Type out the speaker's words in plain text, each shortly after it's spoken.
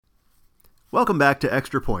Welcome back to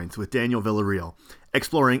Extra Points with Daniel Villarreal,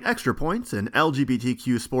 exploring extra points in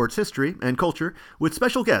LGBTQ sports history and culture with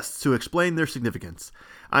special guests to explain their significance.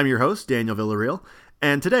 I'm your host, Daniel Villarreal,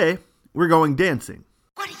 and today we're going dancing.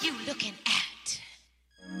 What are you looking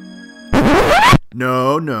at?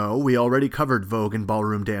 No, we already covered Vogue and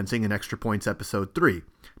ballroom dancing in Extra Points episode 3.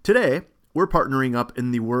 Today, we're partnering up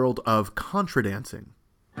in the world of contra dancing.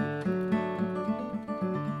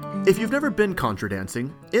 If you've never been contra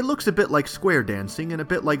dancing, it looks a bit like square dancing and a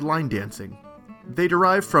bit like line dancing. They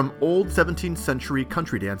derive from old 17th century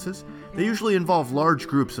country dances. They usually involve large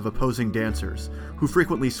groups of opposing dancers, who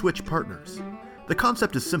frequently switch partners. The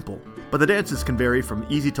concept is simple, but the dances can vary from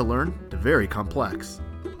easy to learn to very complex.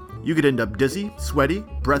 You could end up dizzy, sweaty,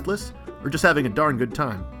 breathless, or just having a darn good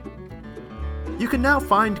time. You can now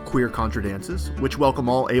find queer contra dances, which welcome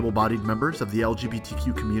all able-bodied members of the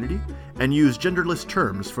LGBTQ community and use genderless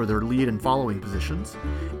terms for their lead and following positions,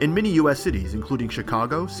 in many U.S. cities including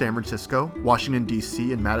Chicago, San Francisco, Washington,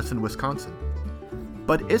 D.C., and Madison, Wisconsin.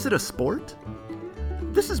 But is it a sport?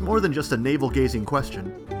 This is more than just a navel-gazing question.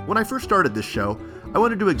 When I first started this show, I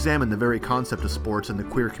wanted to examine the very concept of sports in the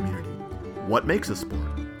queer community. What makes a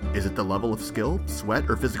sport? Is it the level of skill, sweat,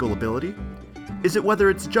 or physical ability? Is it whether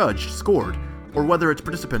it's judged, scored, or whether its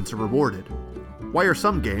participants are rewarded? Why are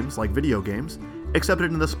some games, like video games,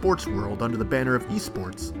 accepted in the sports world under the banner of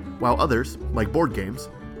esports, while others, like board games,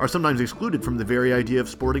 are sometimes excluded from the very idea of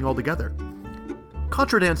sporting altogether?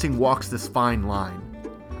 Contra dancing walks this fine line.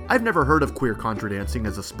 I've never heard of queer contra dancing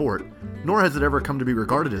as a sport, nor has it ever come to be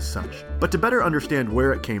regarded as such. But to better understand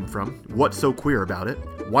where it came from, what's so queer about it,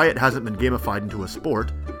 why it hasn't been gamified into a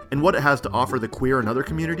sport, and what it has to offer the queer and other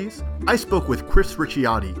communities, I spoke with Chris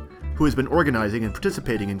Ricciati, who has been organizing and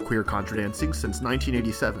participating in queer contra dancing since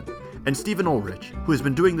 1987, and Stephen Ulrich, who has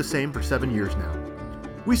been doing the same for 7 years now.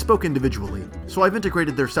 We spoke individually, so I've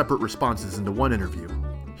integrated their separate responses into one interview.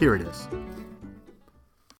 Here it is.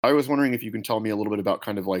 I was wondering if you can tell me a little bit about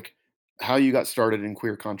kind of like how you got started in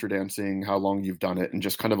queer contra dancing, how long you've done it, and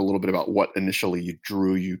just kind of a little bit about what initially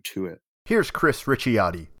drew you to it. Here's Chris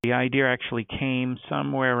Ricciati. The idea actually came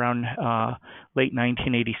somewhere around late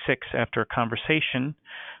 1986 after a conversation.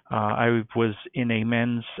 I was in a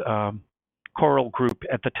men's choral group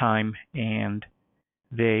at the time, and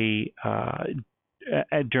they,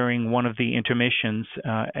 during one of the intermissions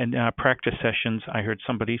and practice sessions, I heard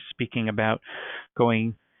somebody speaking about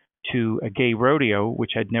going to a gay rodeo,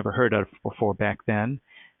 which I'd never heard of before back then.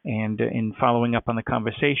 And in following up on the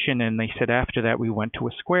conversation, and they said after that we went to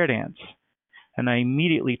a square dance. And I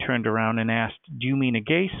immediately turned around and asked, "Do you mean a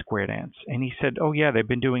gay square dance?" And he said, "Oh yeah, they've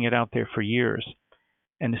been doing it out there for years."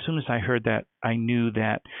 And as soon as I heard that, I knew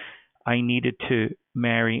that I needed to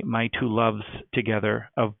marry my two loves together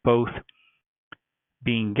of both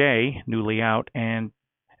being gay, newly out, and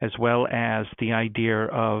as well as the idea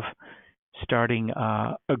of starting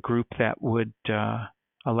a group that would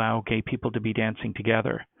allow gay people to be dancing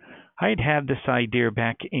together. I had had this idea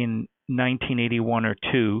back in 1981 or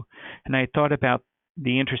 2, and I thought about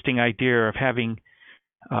the interesting idea of having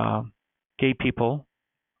gay people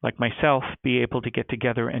like myself be able to get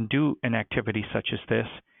together and do an activity such as this.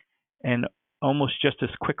 And almost just as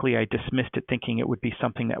quickly I dismissed it, thinking it would be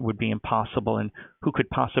something that would be impossible, and who could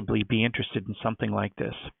possibly be interested in something like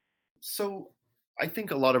this. So I think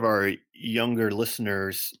a lot of our younger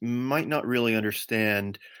listeners might not really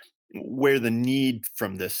understand where the need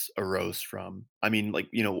from this arose from. I mean, like,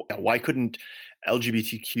 why couldn't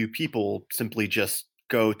LGBTQ people simply just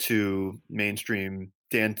go to mainstream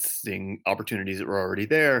dancing opportunities that were already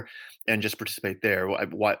there and just participate there?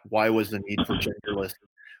 Why was the need for genderless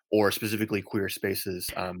or specifically queer spaces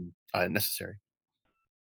necessary?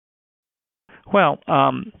 Well,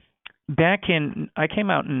 I came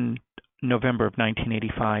out in November of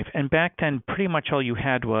 1985, and back then pretty much all you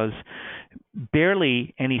had was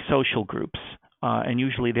barely any social groups, and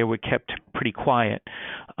usually they were kept pretty quiet.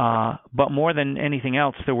 But more than anything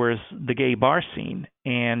else, there was the gay bar scene,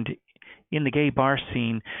 and in the gay bar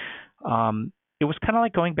scene, it was kind of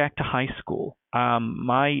like going back to high school.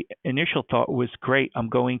 My initial thought was, great, I'm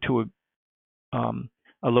going to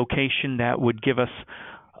a location that would give us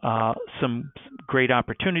some great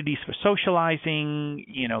opportunities for socializing.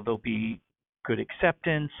 There'll be good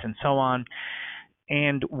acceptance and so on.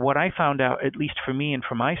 And what I found out, at least for me and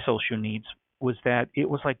for my social needs, was that it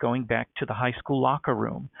was like going back to the high school locker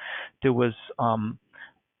room. There was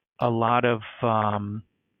a lot of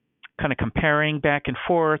kind of comparing back and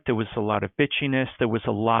forth. There was a lot of bitchiness. There was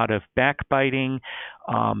a lot of backbiting,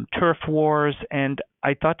 turf wars. And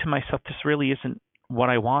I thought to myself, this really isn't what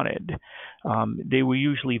I wanted. They were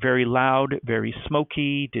usually very loud, very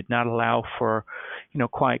smoky, did not allow for,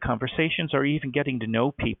 quiet conversations or even getting to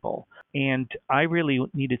know people. And I really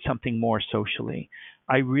needed something more socially.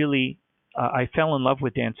 I fell in love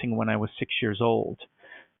with dancing when I was 6 years old,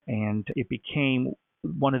 and it became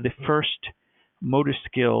one of the first motor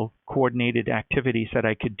skill coordinated activities that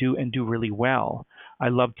I could do and do really well. I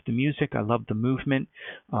loved the music. I loved the movement.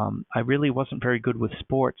 I really wasn't very good with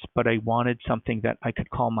sports, but I wanted something that I could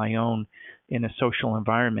call my own in a social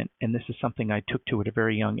environment. And this is something I took to at a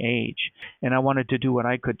very young age. And I wanted to do what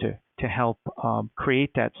I could to help create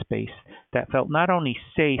that space that felt not only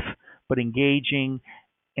safe, but engaging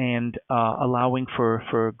and allowing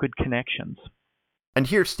for good connections. And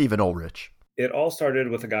here's Stephen Ulrich. It all started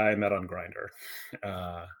with a guy I met on Grindr.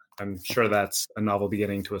 I'm sure that's a novel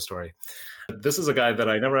beginning to a story. This is a guy that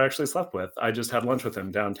I never actually slept with. I just had lunch with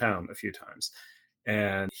him downtown a few times.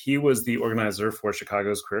 And he was the organizer for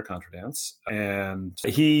Chicago's Queer Contra Dance. And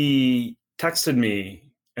he texted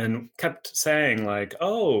me and kept saying, like,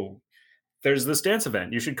 oh, there's this dance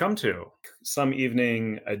event you should come to. Some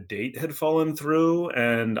evening, a date had fallen through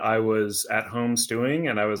and I was at home stewing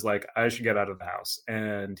and I was like, I should get out of the house.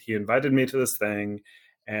 And he invited me to this thing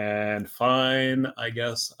and fine, I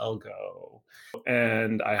guess I'll go.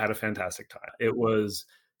 And I had a fantastic time. It was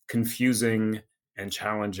confusing and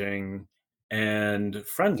challenging and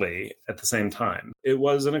friendly at the same time. It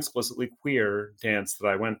was an explicitly queer dance that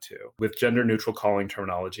I went to with gender neutral calling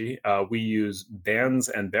terminology. We use bands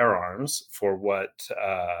and bare arms for what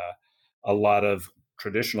a lot of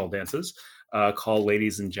traditional dances call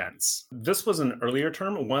ladies and gents. This was an earlier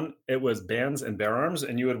term. It was bands and bare arms,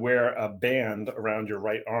 and you would wear a band around your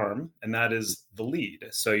right arm, and that is the lead.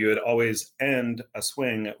 So you would always end a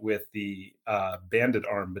swing with the banded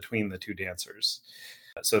arm between the two dancers,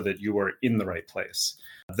 so that you were in the right place.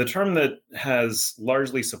 The term that has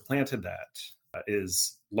largely supplanted that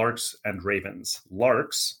is larks and ravens.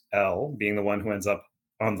 Larks, L, being the one who ends up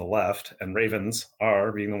on the left, and ravens,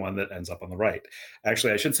 R, being the one that ends up on the right.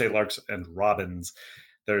 Actually, I should say larks and robins.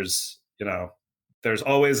 There's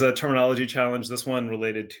always a terminology challenge. This one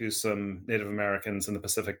related to some Native Americans in the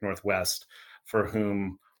Pacific Northwest for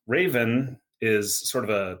whom raven is sort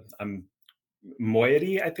of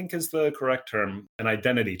moiety, I think is the correct term, an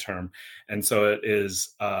identity term. And so it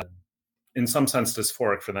is, in some sense,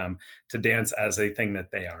 dysphoric for them to dance as a thing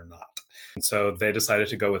that they are not. And so they decided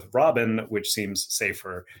to go with robin, which seems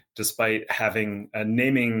safer, despite having a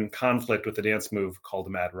naming conflict with the dance move called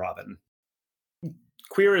a mad robin.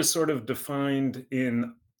 Queer is sort of defined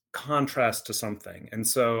in contrast to something. And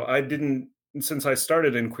so since I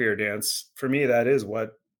started in queer dance, for me, that is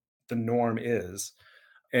what the norm is.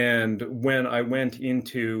 And when I went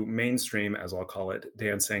into mainstream, as I'll call it,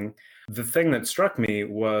 dancing, the thing that struck me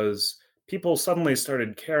was people suddenly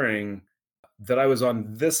started caring that I was on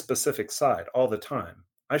this specific side all the time.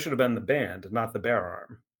 I should have been the band, not the bare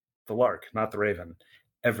arm, the lark, not the raven,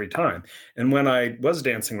 every time. And when I was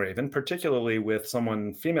dancing raven, particularly with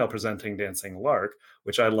someone female presenting dancing lark,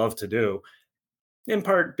 which I love to do, in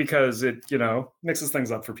part because it, mixes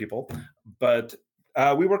things up for people, but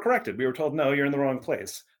we were corrected. We were told, no, you're in the wrong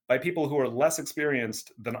place, by people who were less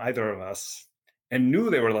experienced than either of us and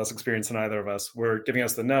knew they were less experienced than either of us, were giving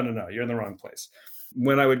us the, no, you're in the wrong place.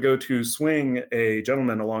 When I would go to swing a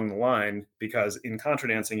gentleman along the line, because in contra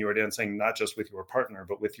dancing, you are dancing not just with your partner,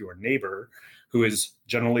 but with your neighbor, who is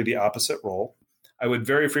generally the opposite role, I would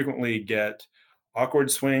very frequently get awkward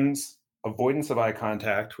swings, avoidance of eye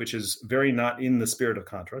contact, which is very not in the spirit of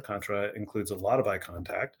contra. Contra includes a lot of eye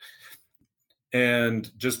contact,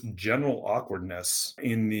 and just general awkwardness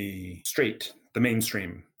in the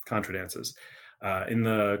mainstream contra dances. In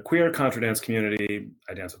the queer contra dance community,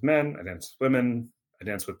 I dance with men, I dance with women, I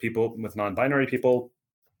dance with people, with non-binary people.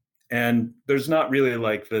 And there's not really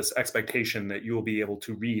like this expectation that you will be able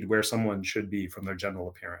to read where someone should be from their general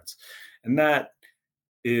appearance. And that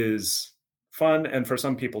is fun and for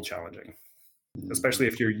some people challenging, especially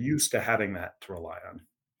if you're used to having that to rely on.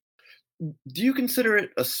 Do you consider it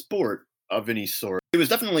a sport of any sort? It was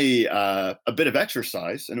definitely a bit of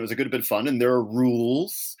exercise, and it was a good bit of fun, and there are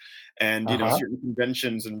rules and certain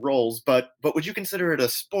conventions and roles, but would you consider it a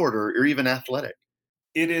sport or even athletic?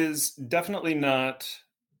 It is definitely not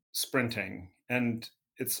sprinting, and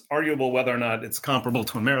it's arguable whether or not it's comparable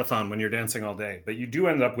to a marathon when you're dancing all day, but you do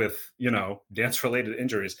end up with, dance related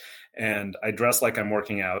injuries. And I dress like I'm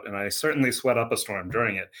working out, and I certainly sweat up a storm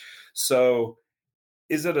during it. So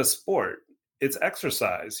is it a sport? It's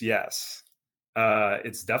exercise, yes.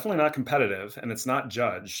 It's definitely not competitive, and it's not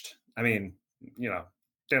judged. I mean,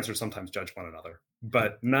 dancers sometimes judge one another,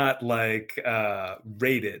 but not like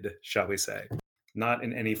rated, shall we say. not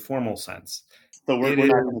in any formal sense. So we're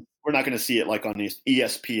not going to see it like on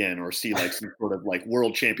ESPN or see like some sort of like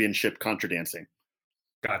world championship contra dancing.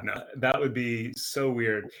 God, no, that would be so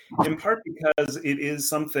weird. In part because it is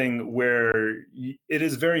something where it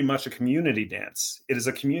is very much a community dance. It is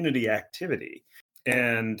a community activity.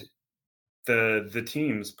 And the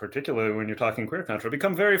teams, particularly when you're talking queer contra,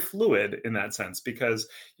 become very fluid in that sense because,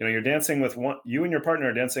 you're dancing with you and your partner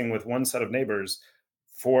are dancing with one set of neighbors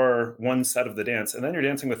for one set of the dance, and then you're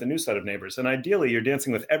dancing with a new set of neighbors. And ideally, you're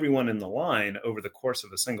dancing with everyone in the line over the course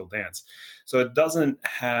of a single dance. So it doesn't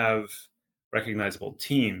have recognizable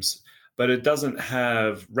teams, but it doesn't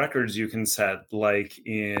have records you can set like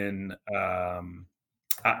in I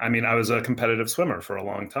was a competitive swimmer for a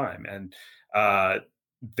long time, and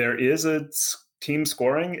there is a team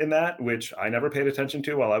scoring in that, which I never paid attention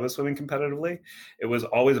to while I was swimming competitively. It was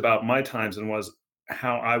always about my times and was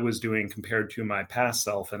how I was doing compared to my past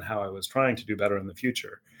self and how I was trying to do better in the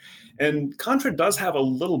future. And contra does have a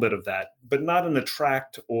little bit of that, but not in a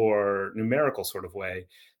tracked or numerical sort of way.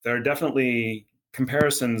 There are definitely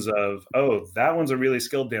comparisons of, oh, that one's a really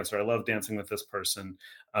skilled dancer. I love dancing with this person.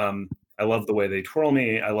 I love the way they twirl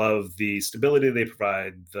me. I love the stability they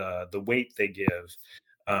provide, the weight they give.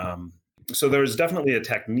 So there's definitely a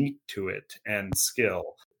technique to it and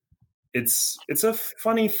skill. It's a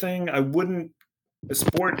funny thing.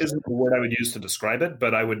 Sport isn't the word I would use to describe it,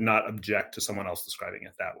 but I would not object to someone else describing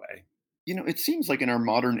it that way. It seems like in our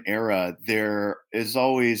modern era, there is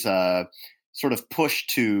always a sort of push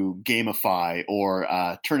to gamify or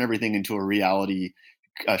turn everything into a reality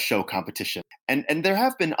show competition. And there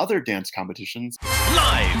have been other dance competitions.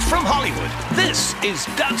 Live from Hollywood, this is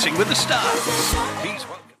Dancing with the Stars.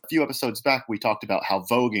 A few episodes back, we talked about how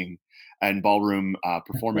voguing and ballroom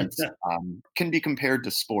performance can be compared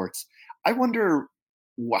to sports. I wonder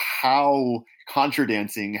how contra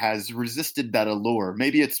dancing has resisted that allure.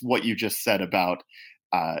 Maybe it's what you just said about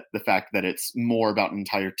the fact that it's more about an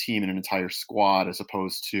entire team and an entire squad as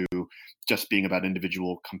opposed to just being about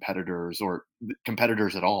individual competitors or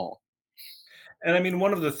competitors at all. And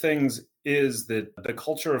one of the things is that the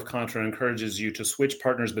culture of contra encourages you to switch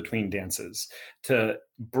partners between dances, to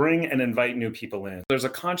bring and invite new people in. There's a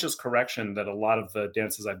conscious correction that a lot of the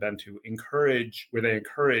dances I've been to where they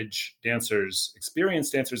encourage dancers,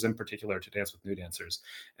 experienced dancers in particular, to dance with new dancers.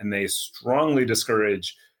 And they strongly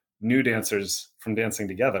discourage new dancers from dancing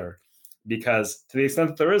together, because to the extent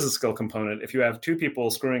that there is a skill component, if you have two people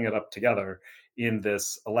screwing it up together in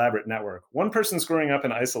this elaborate network, one person screwing up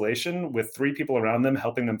in isolation with three people around them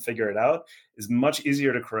helping them figure it out is much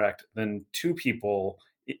easier to correct than two people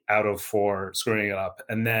out of four screwing it up.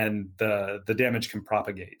 And then the damage can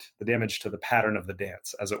propagate. The damage to the pattern of the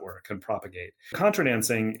dance, as it were, can propagate. Contra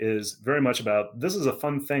dancing is very much about, this is a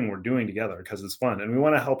fun thing we're doing together because it's fun, and we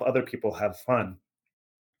want to help other people have fun.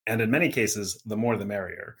 And in many cases, the more the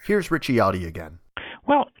merrier. Here's Richie Oddie again.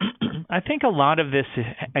 Well, I think a lot of this,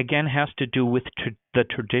 again, has to do with the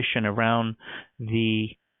tradition around the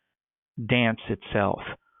dance itself.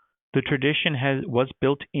 The tradition was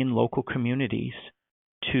built in local communities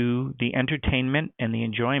to the entertainment and the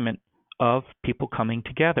enjoyment of people coming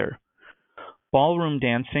together. Ballroom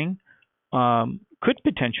dancing could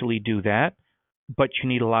potentially do that, but you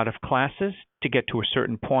need a lot of classes to get to a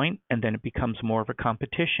certain point, and then it becomes more of a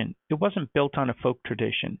competition. It wasn't built on a folk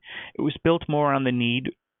tradition. It was built more on the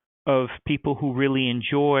need of people who really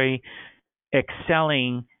enjoy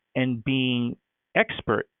excelling and being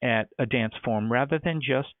expert at a dance form rather than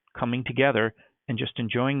just coming together and just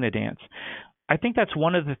enjoying the dance. I think that's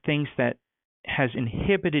one of the things that has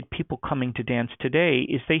inhibited people coming to dance today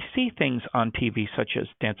is they see things on TV such as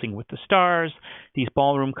Dancing with the Stars, these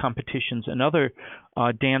ballroom competitions and other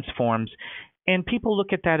dance forms, and people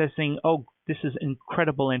look at that as saying, oh, this is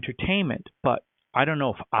incredible entertainment, but I don't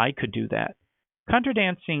know if I could do that. Contra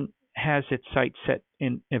dancing has its sights set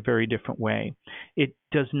in a very different way. It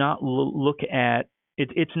does not look at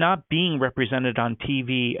it's not being represented on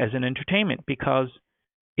TV as an entertainment because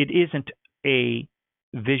it isn't a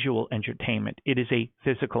visual entertainment. It is a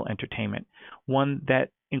physical entertainment, one that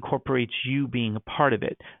incorporates you being a part of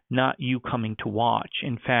it, not you coming to watch.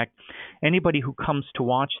 In fact, anybody who comes to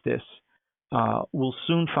watch this will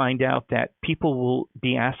soon find out that people will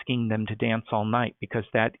be asking them to dance all night because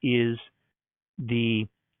that is the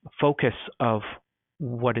focus of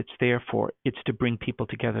what it's there for. It's to bring people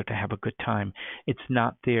together to have a good time. It's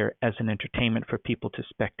not there as an entertainment for people to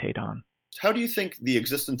spectate on. How do you think the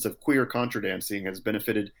existence of queer contra dancing has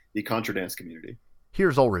benefited the contra dance community?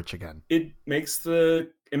 Here's Ulrich again. It makes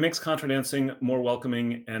contra dancing more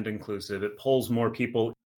welcoming and inclusive. It pulls more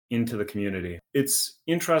people into the community. It's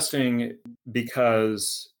interesting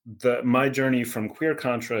because my journey from queer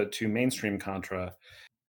Contra to mainstream Contra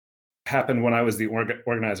happened when I was the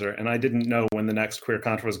organizer, and I didn't know when the next queer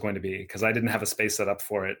Contra was going to be because I didn't have a space set up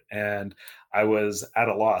for it, and I was at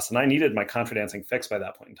a loss, and I needed my Contra dancing fixed by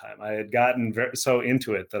that point in time. I had gotten so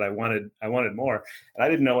into it that I wanted more, and I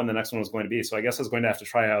didn't know when the next one was going to be. So I guess I was going to have to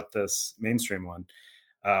try out this mainstream one,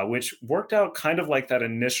 which worked out kind of like that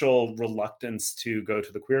initial reluctance to go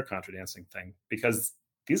to the queer Contra dancing thing, because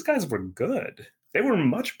these guys were good. They were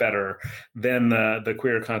much better than the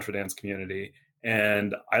queer Contra dance community.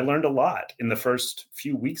 And I learned a lot in the first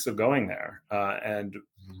few weeks of going there, and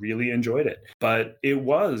really enjoyed it. But it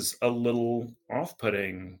was a little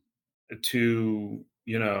off-putting to,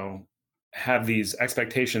 have these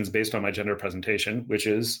expectations based on my gender presentation, which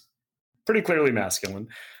is pretty clearly masculine.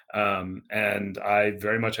 And I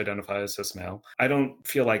very much identify as cis male. I don't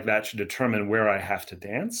feel like that should determine where I have to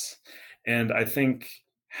dance. And I think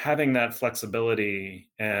having that flexibility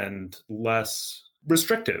and less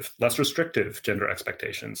restrictive gender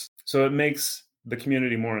expectations, so it makes the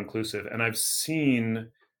community more inclusive. And I've seen,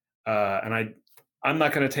 and I'm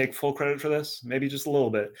not going to take full credit for this, maybe just a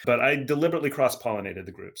little bit, but I deliberately cross-pollinated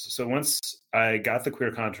the groups. So once I got the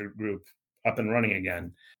queer Contra group up and running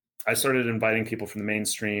again, I started inviting people from the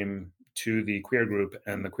mainstream to the queer group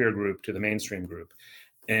and the queer group to the mainstream group.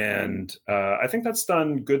 And I think that's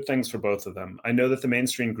done good things for both of them. I know that the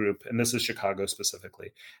mainstream group, and this is Chicago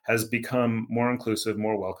specifically, has become more inclusive,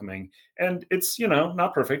 more welcoming. And it's,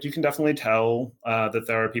 not perfect. You can definitely tell that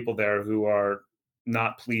there are people there who are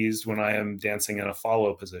not pleased when I am dancing in a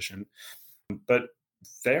follow position. But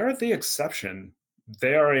they're the exception.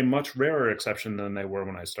 They are a much rarer exception than they were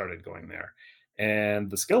when I started going there. And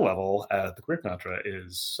the skill level at the queer Contra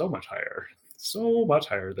is so much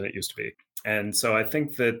higher than it used to be. And so I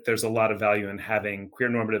think that there's a lot of value in having queer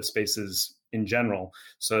normative spaces in general,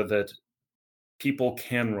 so that people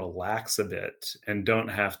can relax a bit and don't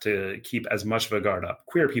have to keep as much of a guard up.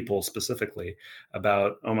 Queer people specifically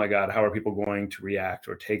about, oh my God, how are people going to react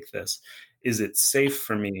or take this? Is it safe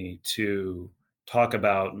for me to talk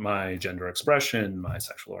about my gender expression, my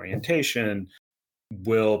sexual orientation?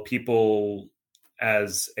 Will people,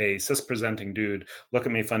 as a cis-presenting dude, look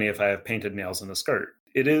at me funny if I have painted nails in a skirt?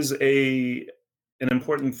 It is an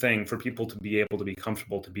important thing for people to be able to be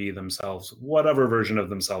comfortable to be themselves, whatever version of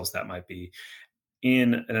themselves that might be,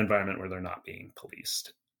 in an environment where they're not being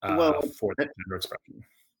policed for their gender expression.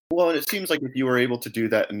 Well, and it seems like if you were able to do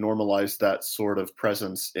that and normalize that sort of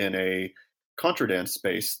presence in a contra dance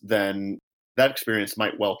space, then that experience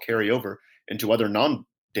might well carry over into other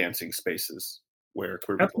non-dancing spaces where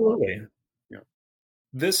queer people absolutely.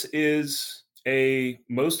 This is a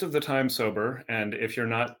most of the time sober, and if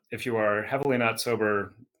you are heavily not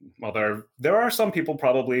sober, well, there are some people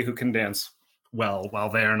probably who can dance well while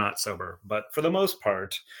they are not sober, but for the most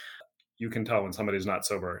part, you can tell when somebody's not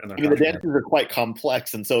sober. And the dances are quite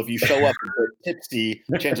complex, and so if you show up tipsy,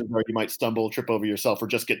 chances are you might stumble, trip over yourself, or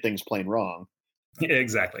just get things plain wrong.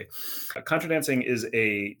 Exactly. Contra dancing is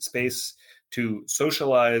a space to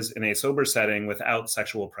socialize in a sober setting without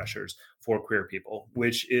sexual pressures for queer people,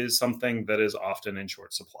 which is something that is often in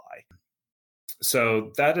short supply.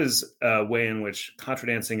 So that is a way in which contra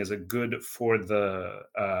dancing is a good for the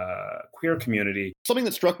queer community. Something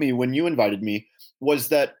that struck me when you invited me was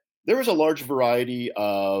that there was a large variety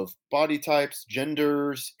of body types,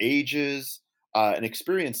 genders, ages, and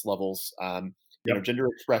experience levels, gender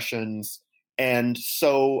expressions. And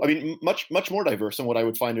so, much more diverse than what I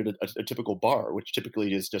would find at a typical bar, which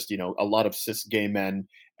typically is just, a lot of cis gay men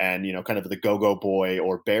and, kind of the go-go boy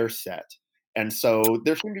or bear set. And so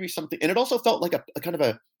there seemed to be something, and it also felt like a kind of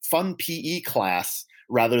a fun PE class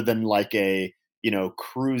rather than like a,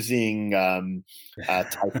 cruising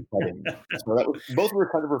type of setting. So both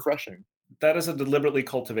were kind of refreshing. That is a deliberately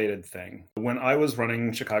cultivated thing. When I was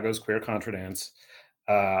running Chicago's Queer Contra Dance,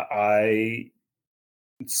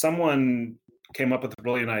 someone came up with the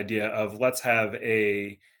brilliant idea of let's have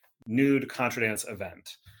a nude contra dance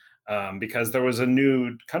event, because there was a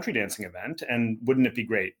nude country dancing event, and wouldn't it be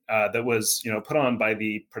great, that was put on by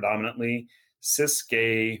the predominantly cis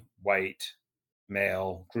gay white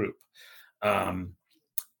male group,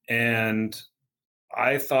 and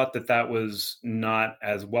I thought that was not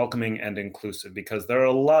as welcoming and inclusive, because there are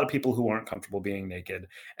a lot of people who aren't comfortable being naked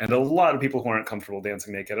and a lot of people who aren't comfortable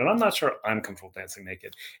dancing naked. And I'm not sure I'm comfortable dancing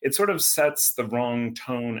naked. It sort of sets the wrong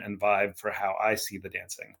tone and vibe for how I see the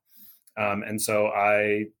dancing. And so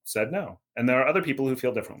I said no. And there are other people who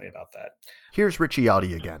feel differently about that. Here's Richie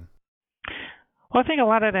Oddie again. Well, I think a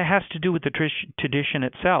lot of that has to do with the tradition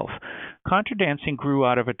itself. Contra dancing grew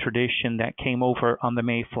out of a tradition that came over on the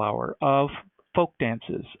Mayflower of folk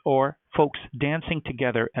dances or folks dancing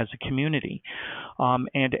together as a community.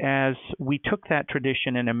 And as we took that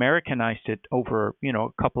tradition and Americanized it over,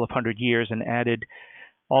 a couple of hundred years and added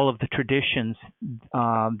all of the traditions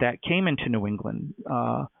that came into New England,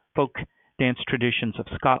 folk dance traditions of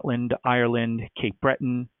Scotland, Ireland, Cape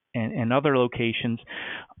Breton, and other locations,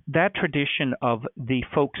 that tradition of the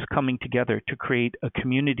folks coming together to create a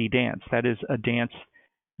community dance, that is a dance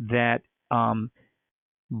that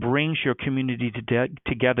brings your community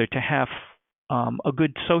together to have a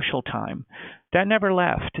good social time, that never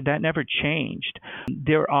left, that never changed.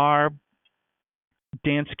 There are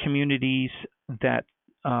dance communities that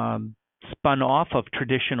spun off of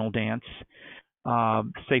traditional dance.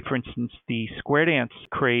 Say, for instance, the square dance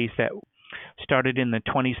craze that started in the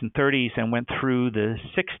 20s and 30s and went through the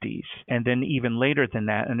 60s, and then even later than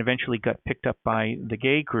that, and eventually got picked up by the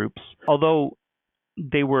gay groups. Although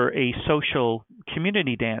they were a social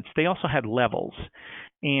community dance, they also had levels.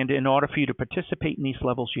 And in order for you to participate in these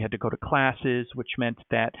levels, you had to go to classes, which meant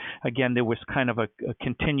that, again, there was kind of a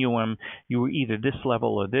continuum. You were either this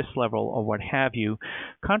level or what have you.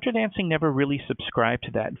 Contra dancing never really subscribed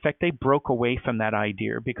to that. In fact, they broke away from that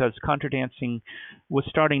idea because contra dancing was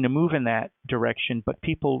starting to move in that direction, but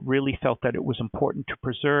people really felt that it was important to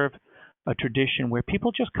preserve a tradition where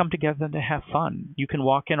people just come together to have fun. You can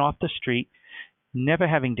walk in off the street, never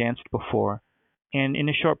having danced before, and in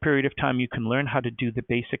a short period of time, you can learn how to do the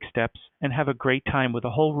basic steps and have a great time with a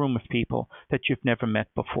whole room of people that you've never met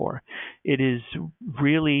before. It is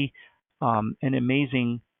really an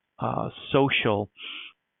amazing social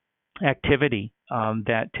activity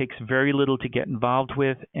that takes very little to get involved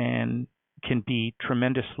with and can be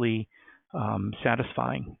tremendously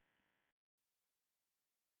satisfying.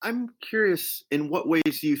 I'm curious, in what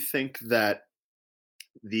ways you think that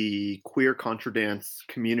the queer contra dance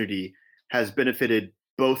community has benefited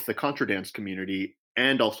both the contra dance community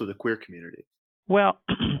and also the queer community? Well,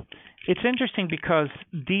 it's interesting because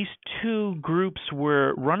these two groups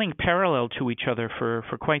were running parallel to each other for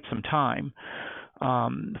quite some time.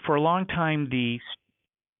 For a long time, the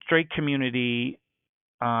straight community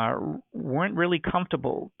weren't really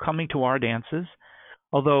comfortable coming to our dances,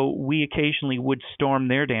 although we occasionally would storm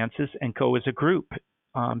their dances and go as a group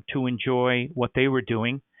to enjoy what they were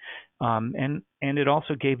doing. And it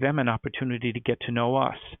also gave them an opportunity to get to know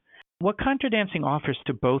us. What contra dancing offers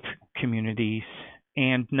to both communities,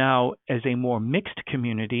 and now as a more mixed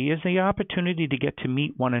community, is the opportunity to get to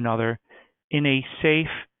meet one another in a safe,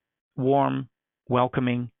 warm,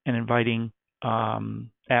 welcoming, and inviting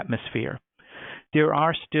atmosphere. There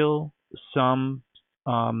are still some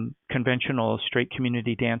conventional straight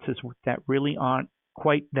community dances that really aren't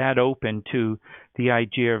quite that open to the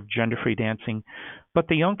idea of gender-free dancing. But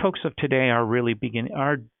the young folks of today are really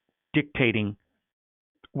are dictating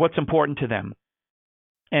what's important to them.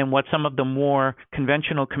 And what some of the more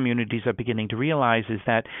conventional communities are beginning to realize is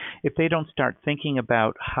that if they don't start thinking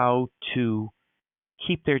about how to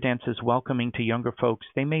keep their dances welcoming to younger folks,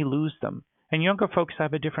 they may lose them. And younger folks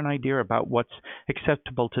have a different idea about what's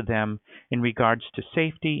acceptable to them in regards to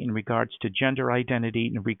safety, in regards to gender identity,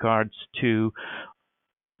 in regards to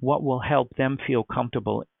what will help them feel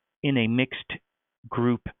comfortable in a mixed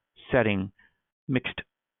group setting, mixed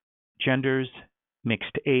genders,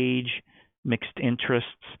 mixed age, mixed interests.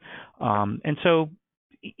 And so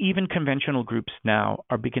even conventional groups now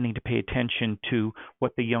are beginning to pay attention to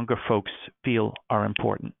what the younger folks feel are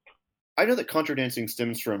important. I know that contra dancing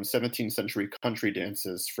stems from 17th century country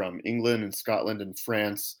dances from England and Scotland and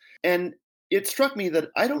France. And it struck me that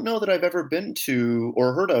I don't know that I've ever been to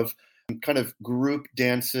or heard of kind of group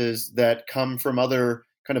dances that come from other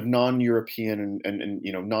kind of non-European and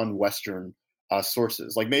non-Western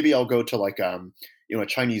sources. Like maybe I'll go to like a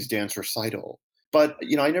Chinese dance recital, but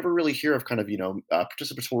I never really hear of kind of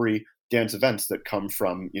participatory dance events that come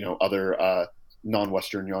from other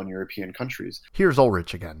non-Western, non-European countries. Here's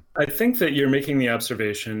Ulrich again. I think that you're making the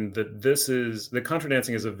observation that that contra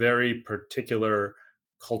dancing is a very particular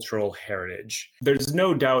cultural heritage. There's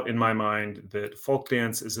no doubt in my mind that folk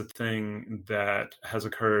dance is a thing that has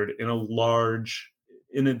occurred in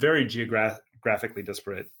a very geographically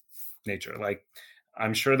disparate nature. Like,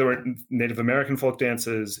 I'm sure there were Native American folk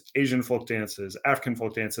dances, Asian folk dances, African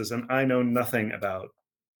folk dances, and I know nothing about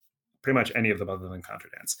pretty much any of them other than contra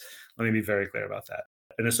dance. Let me be very clear about that.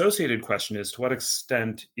 An associated question is, to what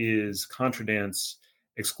extent is contra dance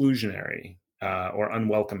exclusionary or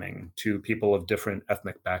unwelcoming to people of different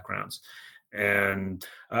ethnic backgrounds? And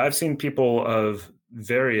I've seen people of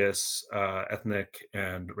various ethnic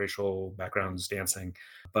and racial backgrounds dancing,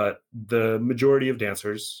 but the majority of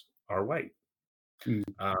dancers are white.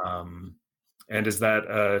 And is that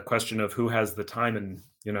a question of who has the time and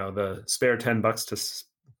the spare $10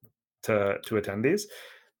 to attend these?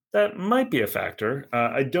 That might be a factor.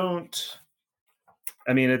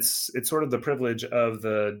 It's sort of the privilege of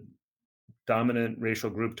the dominant racial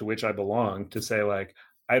group to which I belong to say, like,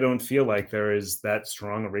 I don't feel like there is that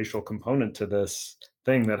strong a racial component to this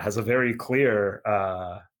thing that has a very clear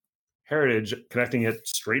heritage connecting it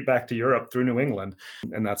straight back to Europe through New England.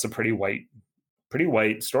 And that's a pretty white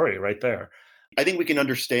story right there. I think we can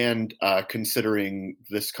understand, considering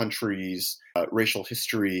this country's racial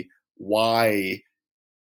history, why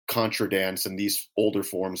contra dance and these older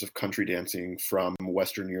forms of country dancing from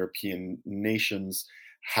Western European nations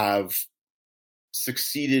have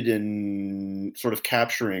succeeded in sort of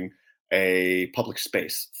capturing a public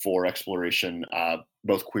space for exploration,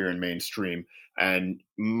 both queer and mainstream. And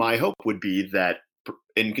my hope would be that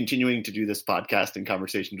in continuing to do this podcast and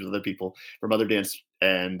conversations with other people from other dance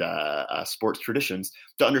and sports traditions,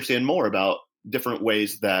 to understand more about different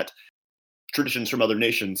ways that traditions from other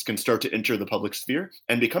nations can start to enter the public sphere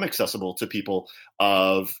and become accessible to people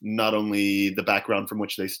of not only the background from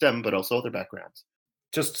which they stem, but also other backgrounds.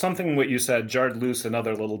 Just something what you said jarred loose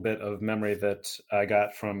another little bit of memory that I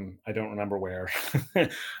got from, I don't remember where,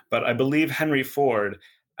 but I believe Henry Ford,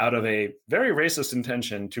 out of a very racist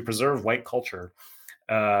intention to preserve white culture,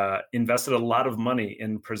 invested a lot of money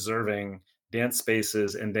in preserving dance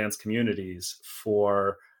spaces and dance communities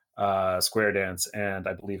for square dance and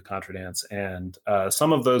I believe contra dance. And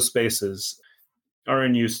some of those spaces are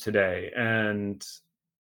in use today. And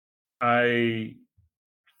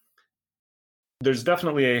there's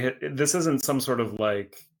definitely this isn't some sort of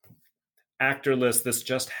like actorless, this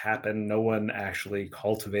just happened, no one actually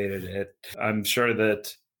cultivated it. I'm sure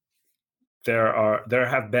that there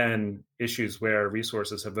have been issues where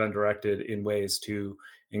resources have been directed in ways to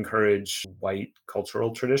encourage white cultural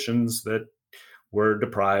traditions that were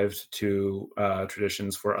deprived to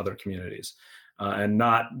traditions for other communities. And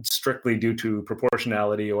not strictly due to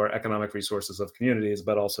proportionality or economic resources of communities,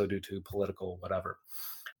 but also due to political whatever.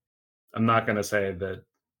 I'm not going to say that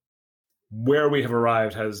where we have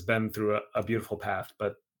arrived has been through a beautiful path,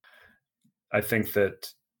 but I think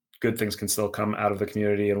that good things can still come out of the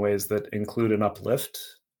community in ways that include and uplift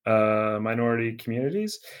minority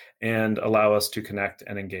communities and allow us to connect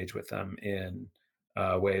and engage with them in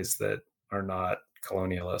ways that are not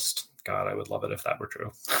colonialist. God, I would love it if that were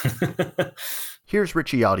true. Here's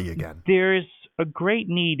Ricciotti again. There's a great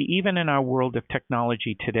need, even in our world of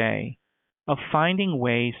technology today, of finding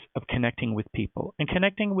ways of connecting with people and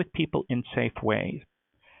connecting with people in safe ways.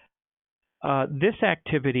 This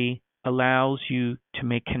activity allows you to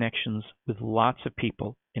make connections with lots of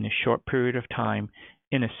people in a short period of time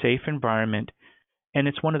in a safe environment. And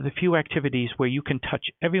it's one of the few activities where you can touch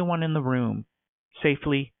everyone in the room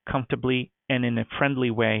safely, comfortably, and in a friendly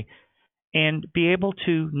way, and be able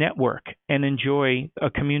to network and enjoy a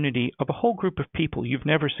community of a whole group of people you've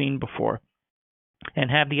never seen before,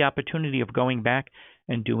 and have the opportunity of going back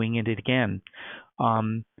and doing it again.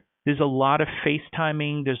 There's a lot of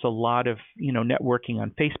FaceTiming. There's a lot of networking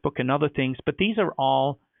on Facebook and other things, but these are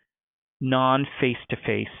all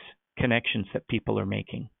non-face-to-face connections that people are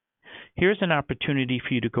making. Here's an opportunity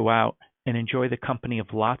for you to go out and enjoy the company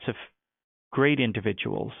of lots of great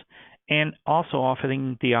individuals, and also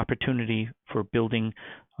offering the opportunity for building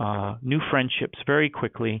new friendships very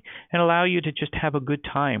quickly and allow you to just have a good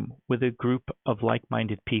time with a group of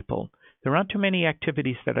like-minded people. There aren't too many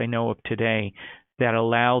activities that I know of today that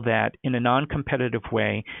allow that in a non-competitive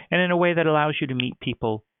way and in a way that allows you to meet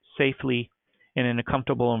people safely and in a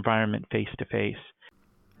comfortable environment face-to-face.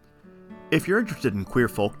 If you're interested in queer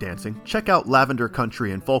folk dancing, check out Lavender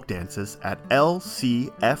Country and Folk Dances at lcfd.org.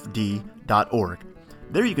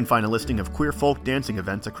 There you can find a listing of queer folk dancing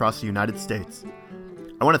events across the United States.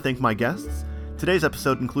 I want to thank my guests. Today's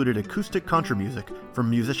episode included acoustic contra music from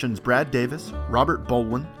musicians Brad Davis, Robert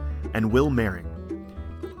Bolwin, and Will Mehring.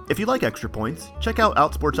 If you like Extra Points, check out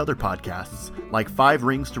Outsport's other podcasts like 5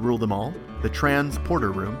 Rings to Rule Them All, The Trans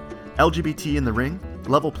Porter Room, LGBT in the Ring,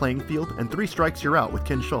 Level Playing Field, and 3 Strikes You're Out with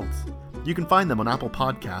Ken Schultz. You can find them on Apple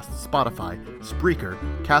Podcasts, Spotify, Spreaker,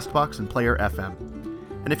 CastBox, and Player FM.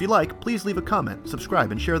 And if you like, please leave a comment,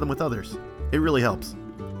 subscribe, and share them with others. It really helps.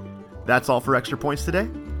 That's all for Extra Points today.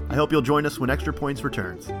 I hope you'll join us when Extra Points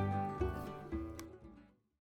returns.